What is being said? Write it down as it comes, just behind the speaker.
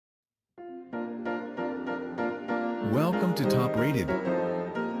Welcome to Top Rated.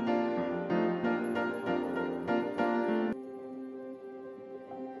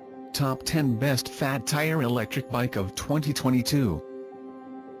 Top 10 Best Fat Tire Electric Bike of 2022.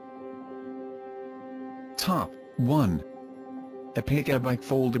 Top 1. Opeak Ebike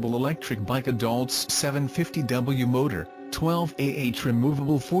Foldable Electric Bike Adults 750W Motor, 12Ah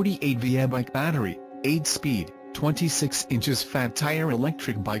Removable 48V Ebike Battery, 8-speed, 26 inches Fat Tire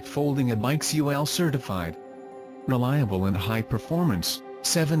Electric Bike Folding Ebikes UL Certified. Reliable and high performance,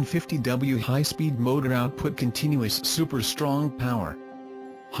 750W high-speed motor output, continuous super strong power.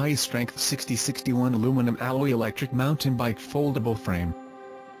 High-strength 6061 aluminum alloy electric mountain bike foldable frame.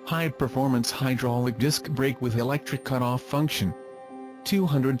 High-performance hydraulic disc brake with electric cut-off function.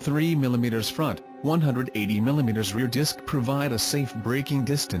 203mm front, 180mm rear disc provide a safe braking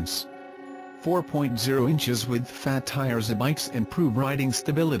distance. 4.0 inches width fat tires. Bikes improve riding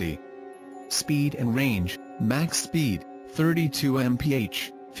stability. Speed and range, max speed, 32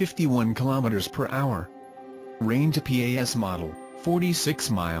 mph, 51 km per hour. Range PAS model, 46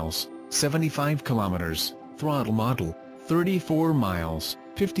 miles, 75 km, throttle model, 34 miles,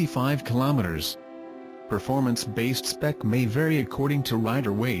 55 km. Performance-based spec may vary according to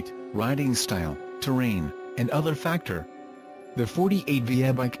rider weight, riding style, terrain, and other factor. The 48V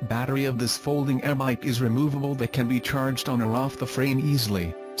e-bike battery of this folding e-bike is removable that can be charged on or off the frame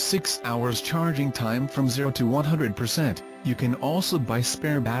easily, 6 hours charging time from 0 to 100%. You can also buy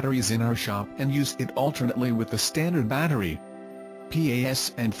spare batteries in our shop and use it alternately with the standard battery.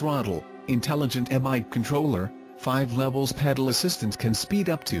 PAS and throttle, intelligent e-bike controller, 5 levels pedal assistance can speed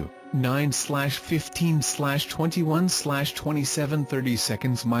up to 9/15/21/27 30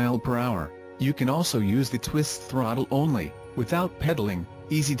 seconds mph. You can also use the twist throttle only, without pedaling,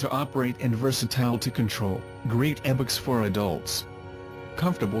 easy to operate and versatile to control, great e-bikes for adults.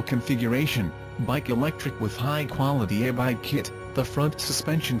 Comfortable configuration, bike electric with high-quality e-bike kit, the front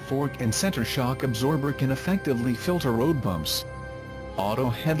suspension fork and center shock absorber can effectively filter road bumps. Auto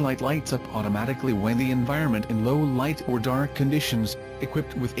headlight lights up automatically when the environment in low light or dark conditions,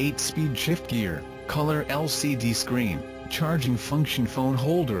 equipped with 8-speed shift gear, color LCD screen, charging function, phone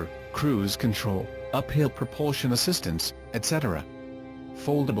holder, cruise control, uphill propulsion assistance, etc.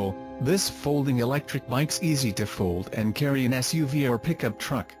 Foldable, this folding electric bike's easy to fold and carry an SUV or pickup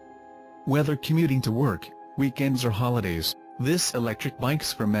truck. Whether commuting to work, weekends or holidays, this electric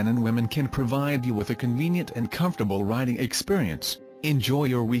bikes for men and women can provide you with a convenient and comfortable riding experience. Enjoy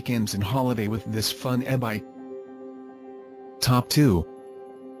your weekends and holiday with this fun e-bike. Top 2.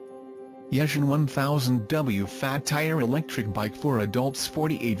 YEASION 1000W Fat Tire Electric Bike for Adults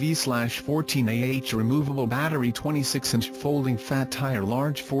 48V/14Ah Removable Battery 26-inch Folding Fat Tire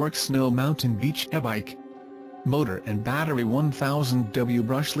Large Fork Snow Mountain Beach e-bike. Motor and battery 1000W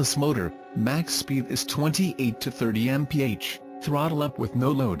Brushless motor, max speed is 28 to 30 mph, throttle up with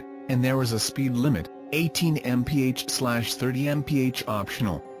no load, and there is a speed limit, 18 mph/30 mph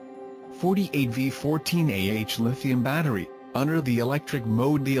optional. 48V 14Ah lithium battery. Under the electric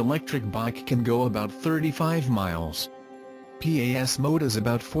mode, the electric bike can go about 35 miles. PAS mode is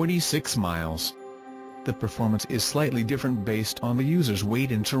about 46 miles. The performance is slightly different based on the user's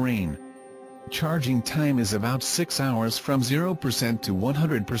weight and terrain. Charging time is about 6 hours from 0% to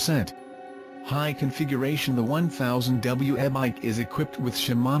 100%. High configuration. The 1000W e-bike is equipped with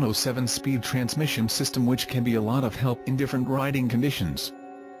Shimano 7-speed transmission system, which can be a lot of help in different riding conditions.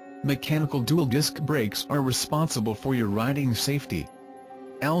 Mechanical dual-disc brakes are responsible for your riding safety.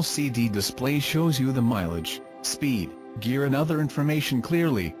 LCD display shows you the mileage, speed, gear and other information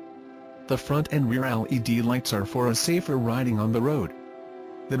clearly. The front and rear LED lights are for a safer riding on the road.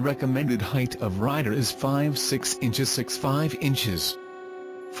 The recommended height of rider is 5'6" 6'5" inches.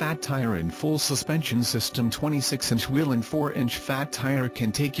 Fat tire and full suspension system. 26-inch wheel and 4-inch fat tire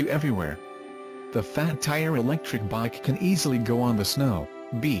can take you everywhere. The fat tire electric bike can easily go on the snow,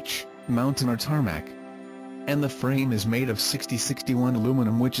 beach, mountain or tarmac. And the frame is made of 6061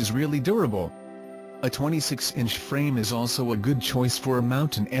 aluminum, which is really durable. A 26-inch frame is also a good choice for a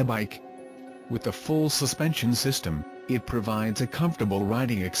mountain e-bike. With the full suspension system, it provides a comfortable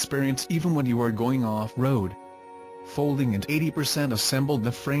riding experience even when you are going off-road. Folding and 80% assembled.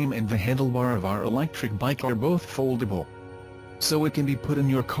 The frame and the handlebar of our electric bike are both foldable, so it can be put in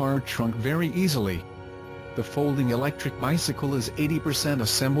your car trunk very easily. The folding electric bicycle is 80%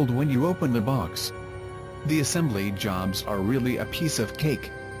 assembled when you open the box. The assembly jobs are really a piece of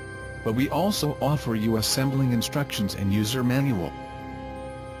cake. But we also offer you assembling instructions and user manual.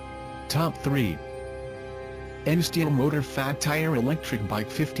 Top 3. AOSTIRMOTOR Fat Tire Electric Bike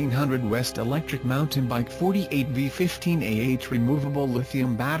 1500 West Electric Mountain Bike 48V15AH Removable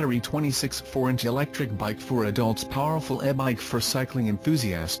Lithium Battery 26 4-inch Electric Bike for Adults Powerful e-bike for cycling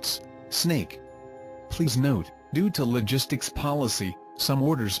enthusiasts, Snake. Please note, due to logistics policy, some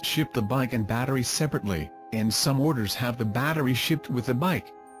orders ship the bike and battery separately, and some orders have the battery shipped with the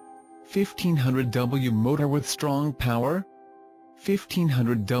bike. 1500W motor with strong power.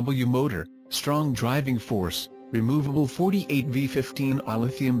 1500W motor, strong driving force, removable 48V15A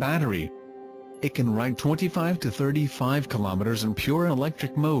lithium battery. It can ride 25 to 35 km in pure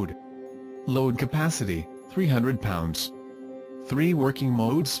electric mode. Load capacity, 300 pounds. 3 working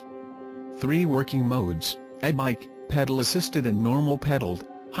modes. 3 working modes, e-bike, pedal-assisted and normal pedaled,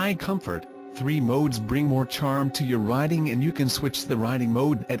 high comfort. 3 modes bring more charm to your riding, and you can switch the riding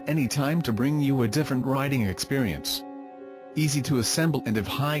mode at any time to bring you a different riding experience. Easy to assemble and of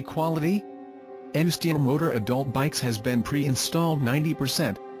high quality. AOSTIRMOTOR adult bikes has been pre-installed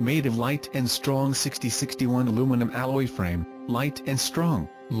 90%, made of light and strong 6061 aluminum alloy frame, light and strong,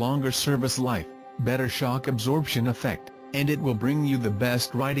 longer service life, better shock absorption effect, and it will bring you the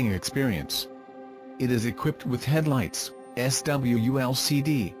best riding experience. It is equipped with headlights,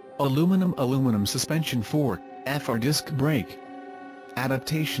 SWLCD, aluminum suspension fork, FR disc brake.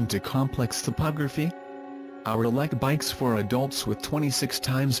 Adaptation to complex topography. Our elect bikes for adults with 26 x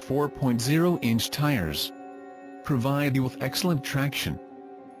 4.0-inch tires provide you with excellent traction.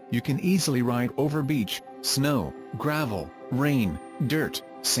 You can easily ride over beach, snow, gravel, rain, dirt,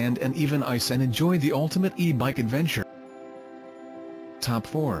 sand and even ice and enjoy the ultimate e-bike adventure. Top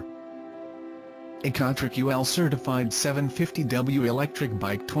 4. ECOTRIC UL Certified 750W Electric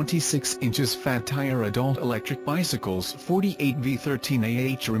Bike 26 inches Fat Tire Adult Electric Bicycles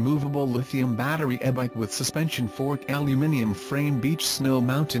 48V13AH Removable Lithium Battery e-bike with suspension fork Aluminium frame Beach Snow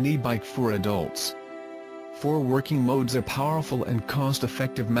Mountain e-bike for adults. 4 working modes. A powerful and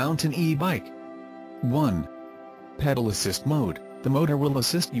cost-effective mountain e-bike. 1. Pedal Assist Mode. The motor will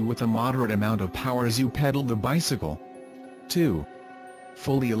assist you with a moderate amount of power as you pedal the bicycle. 2.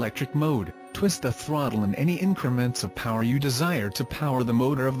 Fully Electric Mode. Twist the throttle in any increments of power you desire to power the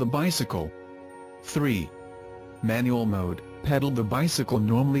motor of the bicycle. 3. Manual Mode. Pedal the bicycle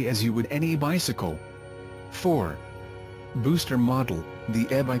normally as you would any bicycle. 4. Booster Model. The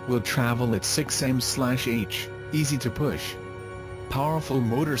e-bike will travel at 6 m/h, easy to push. Powerful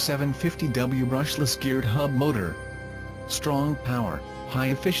motor 750W brushless geared hub motor. Strong power,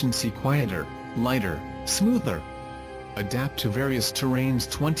 high efficiency, quieter, lighter, smoother. Adapt to various terrains.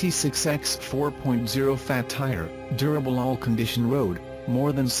 26x 4.0 Fat Tire, durable all-condition road,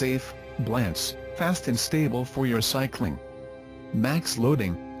 more than safe, blants, fast and stable for your cycling. Max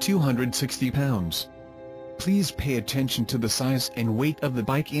loading, 260 pounds. Please pay attention to the size and weight of the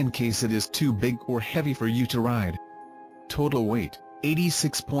bike in case it is too big or heavy for you to ride. Total weight,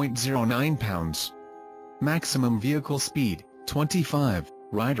 86.09 pounds. Maximum vehicle speed, 25,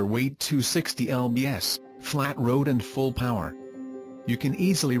 rider weight 260 lbs. Flat road and full power. You can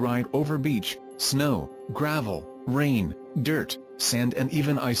easily ride over beach, snow, gravel, rain, dirt, sand and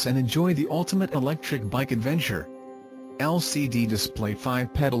even ice and enjoy the ultimate electric bike adventure. LCD display,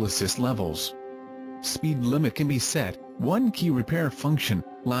 5 pedal assist levels. Speed limit can be set, 1 key repair function,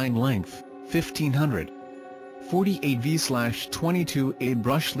 line length, 1500. 48V/22A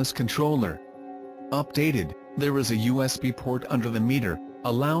brushless controller. Updated, there is a USB port under the meter,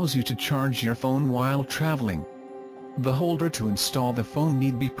 allows you to charge your phone while traveling. The holder to install the phone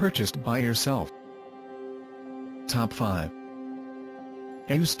need be purchased by yourself. Top 5.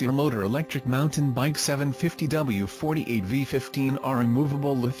 AOSTIRMOTOR Electric Mountain Bike 750W 48V15R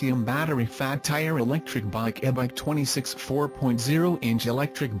Removable Lithium Battery Fat Tire Electric Bike e-bike 26 4.0-inch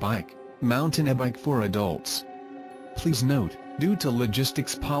Electric Bike, Mountain e-bike for adults. Please note, due to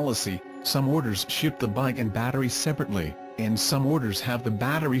logistics policy, some orders ship the bike and battery separately, and some orders have the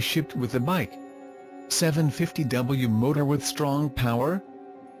battery shipped with the bike. 750W motor with strong power.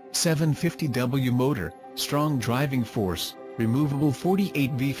 750W motor, strong driving force, removable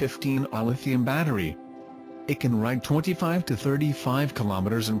 48V15A lithium battery. It can ride 25 to 35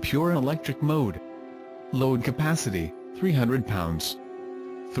 km in pure electric mode. Load capacity, 300 pounds.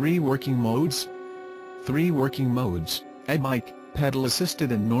 3 working modes. 3 working modes, e-bike, pedal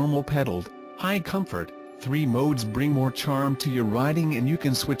assisted and normal pedaled, high comfort. 3 modes bring more charm to your riding, and you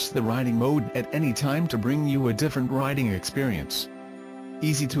can switch the riding mode at any time to bring you a different riding experience.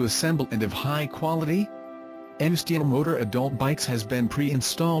 Easy to assemble and of high quality. AOSTIRMOTOR adult bikes has been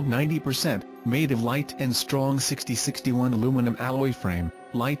pre-installed 90%, made of light and strong 6061 aluminum alloy frame,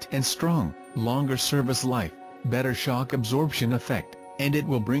 light and strong, longer service life, better shock absorption effect, and it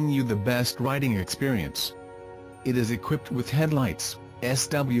will bring you the best riding experience. It is equipped with headlights,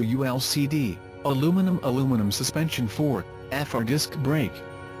 SWLCD, aluminum suspension fork, FR disc brake.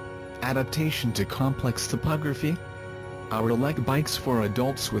 Adaptation to complex topography? Our elect bikes for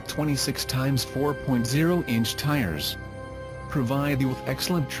adults with 26 x 4.0-inch tires provide you with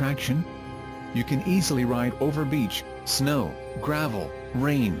excellent traction. You can easily ride over beach, snow, gravel,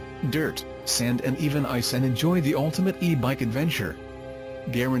 rain, dirt, sand and even ice and enjoy the ultimate e-bike adventure.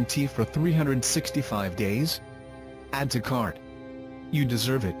 Guarantee for 365 days? Add to cart. You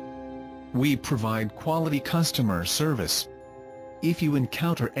deserve it. We provide quality customer service. If you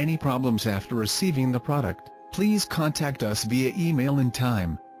encounter any problems after receiving the product, please contact us via email in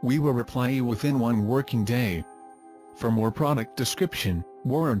time. We will reply you within 1 working day. For more product description,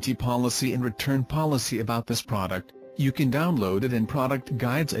 warranty policy and return policy about this product, you can download it in product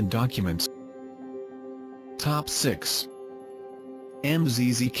guides and documents. Top 6.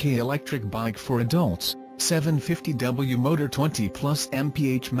 MZZK electric bike for adults, 750W motor 20 plus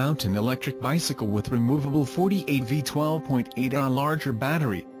mph mountain electric bicycle with removable 48V 12.8Ah larger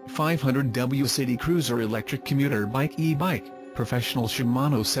battery, 500W city cruiser electric commuter bike e-bike, professional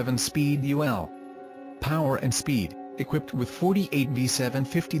Shimano 7-speed UL. Power and speed, equipped with 48V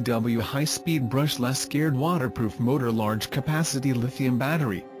 750W high-speed brushless geared waterproof motor large capacity lithium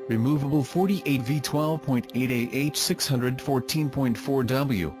battery, removable 48V 12.8Ah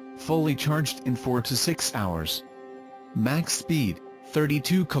 614.4W, fully charged in 4 to 6 hours. Max speed,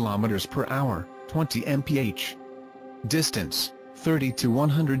 32 km per hour, 20 mph. Distance, 30 to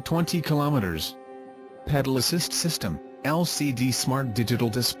 120 km. Pedal assist system, LCD smart digital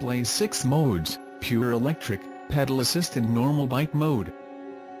display 6 modes, pure electric, pedal assist and normal bike mode.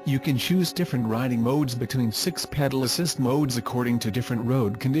 You can choose different riding modes between 6 pedal assist modes according to different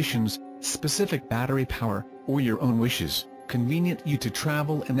road conditions, specific battery power, or your own wishes, convenient you to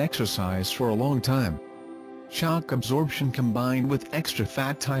travel and exercise for a long time. Shock absorption combined with extra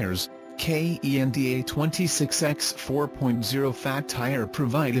fat tires, KENDA 26X 4.0 fat tire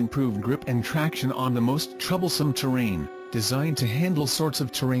provide improved grip and traction on the most troublesome terrain, designed to handle sorts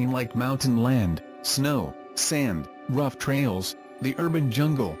of terrain like mountain land, snow, sand, rough trails, the urban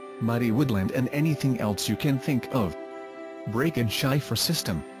jungle, muddy woodland and anything else you can think of. Brake and shift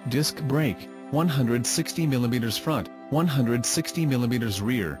system, disc brake, 160mm front, 160mm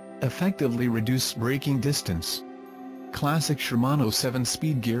rear, effectively reduce braking distance. Classic Shimano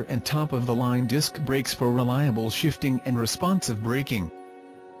 7-speed gear and top-of-the-line disc brakes for reliable shifting and responsive braking.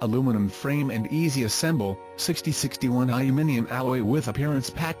 Aluminum frame and easy assemble, 6061 aluminium alloy with appearance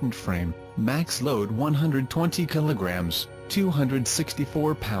patent frame, max load 120 kg,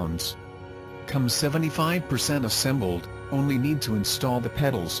 264 pounds. Comes 75% assembled, only need to install the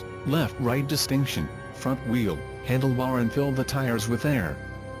pedals, left-right distinction, front wheel, handlebar and fill the tires with air.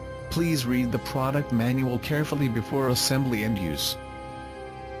 Please read the product manual carefully before assembly and use.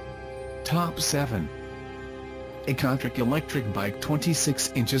 Top 7. ECOTRIC electric bike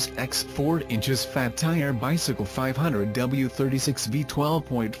 26 inches x 4 inches fat tire bicycle 500W 36V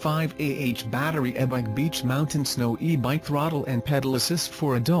 12.5Ah battery e-bike beach mountain snow e-bike throttle and pedal assist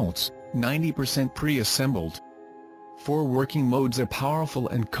for adults, 90% pre-assembled. 4 working modes a powerful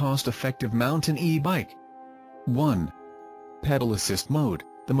and cost-effective mountain e-bike. 1. Pedal assist mode.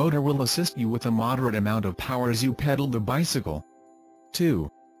 The motor will assist you with a moderate amount of power as you pedal the bicycle. 2.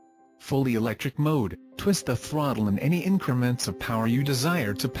 Fully electric mode. Twist the throttle in any increments of power you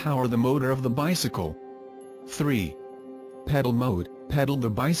desire to power the motor of the bicycle. 3. Pedal mode. Pedal the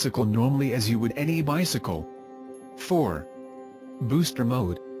bicycle normally as you would any bicycle. 4. Booster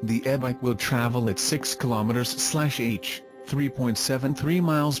mode. The e-bike will travel at 6 km/h, 3.73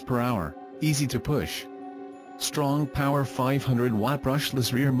 miles per hour, easy to push. Strong power 500 watt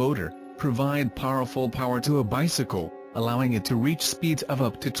brushless rear motor, provide powerful power to a bicycle, allowing it to reach speeds of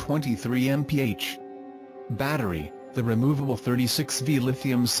up to 23 mph. Battery, the removable 36V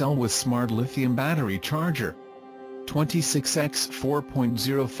lithium cell with smart lithium battery charger. 26X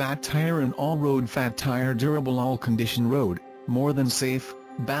 4.0 fat tire and all-road fat tire durable all-condition road, more than safe,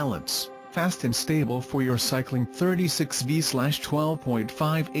 balance, fast and stable for your cycling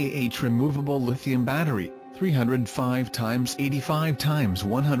 36V/12.5Ah removable lithium battery. 305 x 85 x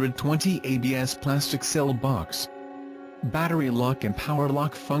 120 ABS plastic cell box. Battery lock and power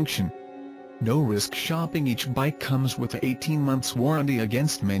lock function. No risk shopping. Each bike comes with a 18 months warranty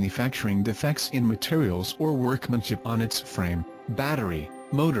against manufacturing defects in materials or workmanship on its frame, battery,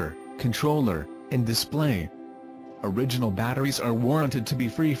 motor, controller, and display. Original batteries are warranted to be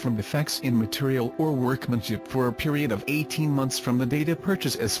free from defects in material or workmanship for a period of 18 months from the date of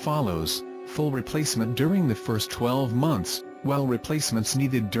purchase as follows. Full replacement during the first 12 months, while replacements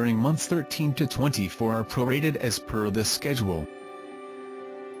needed during months 13 to 24 are prorated as per the schedule.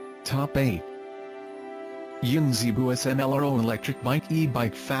 Top 8. YEASION SMLRO Electric Bike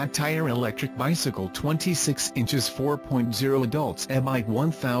E-Bike Fat Tire Electric Bicycle 26 inches 4.0 Adults Ebike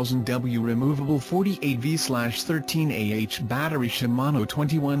 1000W Removable 48V/13Ah Battery Shimano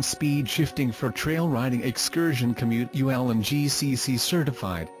 21 Speed Shifting for Trail Riding Excursion Commute UL and GCC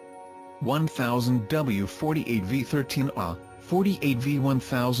Certified 1000W 48V13A 48V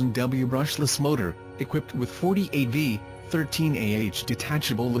 1000W Brushless Motor, equipped with 48V 13Ah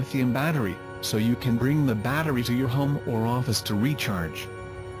detachable lithium battery, so you can bring the battery to your home or office to recharge.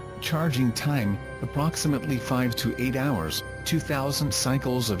 Charging time, approximately 5 to 8 hours, 2000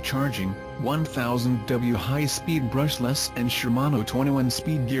 cycles of charging, 1000W high-speed brushless and Shimano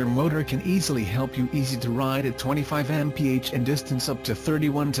 21-speed gear motor can easily help you easy to ride at 25 mph and distance up to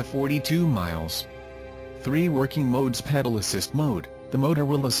 31 to 42 miles. 3 working modes. Pedal assist mode. The motor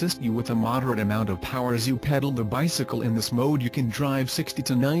will assist you with a moderate amount of power as you pedal the bicycle. In this mode you can drive 60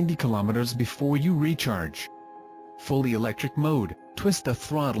 to 90 kilometers before you recharge. Fully electric mode. Twist the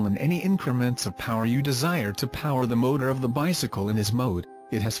throttle in any increments of power you desire to power the motor of the bicycle. In this mode,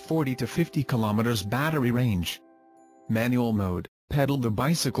 it has 40 to 50 kilometers battery range. Manual mode. Pedal the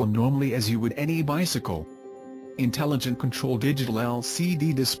bicycle normally as you would any bicycle. Intelligent control. Digital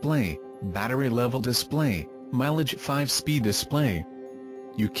LCD display, battery level display, mileage 5-speed display.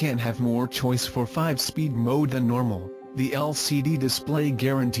 You can't have more choice for 5-speed mode than normal. The LCD display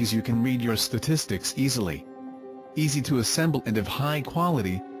guarantees you can read your statistics easily. Easy to assemble and of high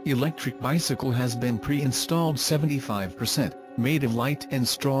quality, electric bicycle has been pre-installed 75%, made of light and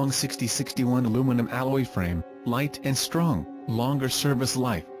strong 6061 aluminum alloy frame, light and strong, longer service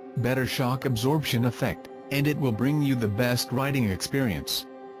life, better shock absorption effect, and it will bring you the best riding experience.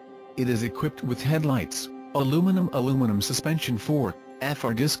 It is equipped with headlights, aluminum suspension fork,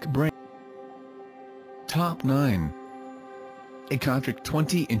 FR disc brake. Top 9. ECOTRIC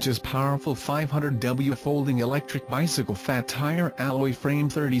 20 inches powerful 500W folding electric bicycle fat tire alloy frame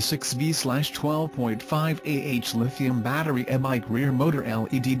 36V/12.5Ah lithium battery Ebike rear motor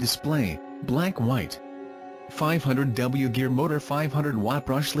LED display, black white. 500W gear motor 500 watt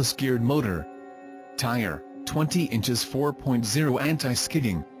brushless geared motor. Tire, 20 inches 4.0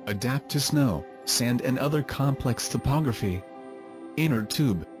 anti-skidding, adapt to snow, sand and other complex topography. Inner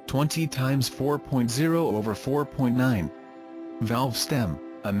tube, 20 x 4.0 over 4.9. Valve stem,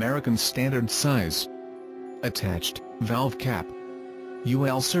 American standard size. Attached, valve cap.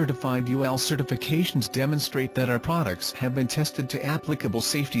 UL certified. UL certifications demonstrate that our products have been tested to applicable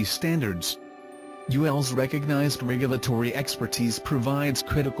safety standards. UL's recognized regulatory expertise provides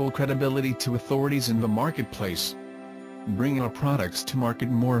critical credibility to authorities in the marketplace. Bring our products to market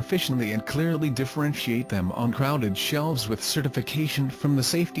more efficiently and clearly differentiate them on crowded shelves with certification from the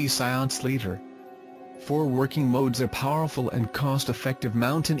safety science leader. 4 working modes. A powerful and cost-effective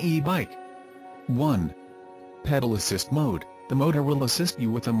mountain e-bike. 1. Pedal assist mode. The motor will assist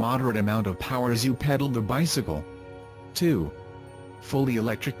you with a moderate amount of power as you pedal the bicycle. 2. Fully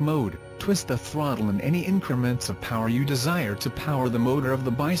electric mode. Twist the throttle in any increments of power you desire to power the motor of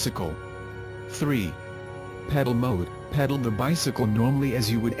the bicycle. 3. Pedal mode. Pedal the bicycle normally as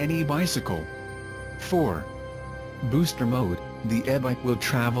you would any bicycle. 4. Booster mode. The e-bike will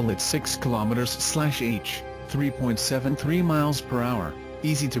travel at 6 km/h, 3.73 miles per hour,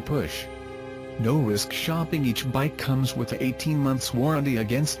 easy to push. No risk shopping. Each bike comes with an 18 months warranty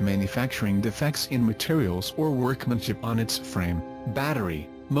against manufacturing defects in materials or workmanship on its frame, battery,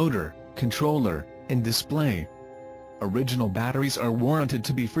 motor, controller, and display. Original batteries are warranted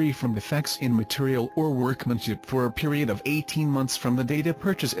to be free from defects in material or workmanship for a period of 18 months from the date of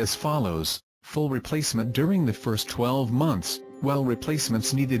purchase as follows: full replacement during the first 12 months, while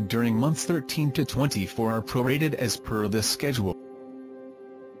replacements needed during months 13 to 24 are prorated as per the schedule.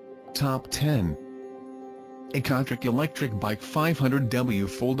 Top 10. ECOTRIC electric bike 500W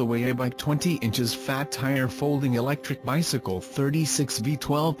foldaway e-bike 20 inches fat tire folding electric bicycle 36V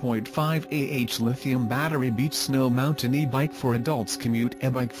 12.5Ah lithium battery beach snow mountain e-bike for adults commute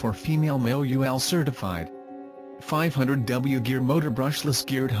e-bike for female male UL certified. 500W gear motor brushless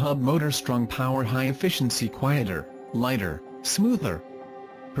geared hub motor strong power high efficiency quieter, lighter, smoother.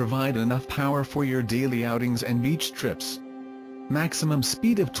 Provide enough power for your daily outings and beach trips. Maximum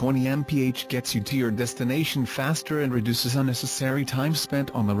speed of 20 mph gets you to your destination faster and reduces unnecessary time spent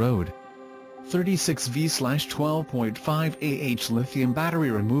on the road. 36V/12.5Ah lithium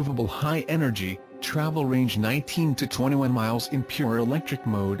battery removable high energy, travel range 19 to 21 miles in pure electric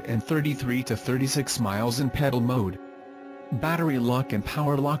mode and 33 to 36 miles in pedal mode. Battery lock and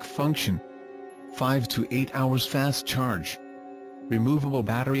power lock function. 5 to 8 hours fast charge. Removable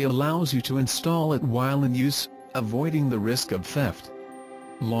battery allows you to install it while in use, avoiding the risk of theft.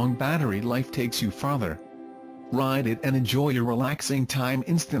 Long battery life takes you farther. Ride it and enjoy your relaxing time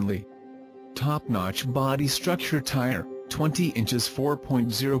instantly. Top-notch body structure tire, 20 inches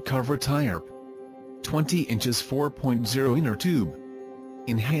 4.0 cover tire, 20 inches 4.0 inner tube.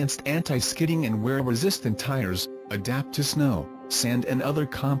 Enhanced anti-skidding and wear-resistant tires, adapt to snow, sand and other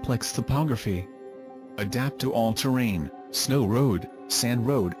complex topography. Adapt to all terrain, snow road, sand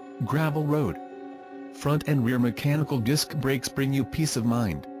road, gravel road. Front and rear mechanical disc brakes bring you peace of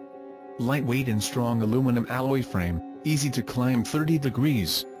mind. Lightweight and strong aluminum alloy frame, easy to climb 30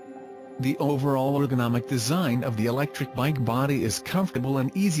 degrees. The overall ergonomic design of the electric bike body is comfortable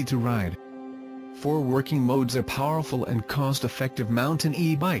and easy to ride. 4 working modes: a powerful and cost-effective mountain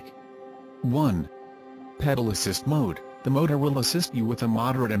e-bike. 1. Pedal assist mode. The motor will assist you with a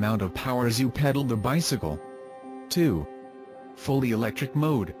moderate amount of power as you pedal the bicycle. 2. Fully electric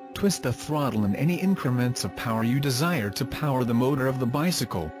mode. Twist the throttle in any increments of power you desire to power the motor of the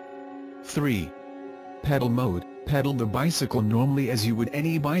bicycle. 3. Pedal mode. Pedal the bicycle normally as you would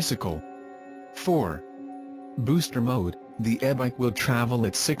any bicycle. 4. Booster mode. The e-bike will travel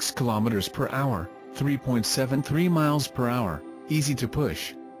at 6 km per hour, 3.73 miles per hour, easy to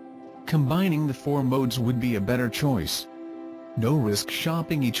push. Combining the 4 modes would be a better choice. No risk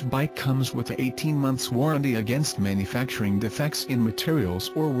shopping. Each bike comes with a 18 months warranty against manufacturing defects in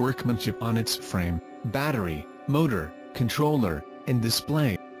materials or workmanship on its frame, battery, motor, controller, and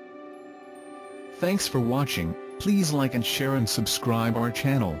display. Thanks for watching. Please like and share and subscribe our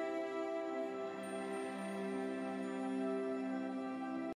channel.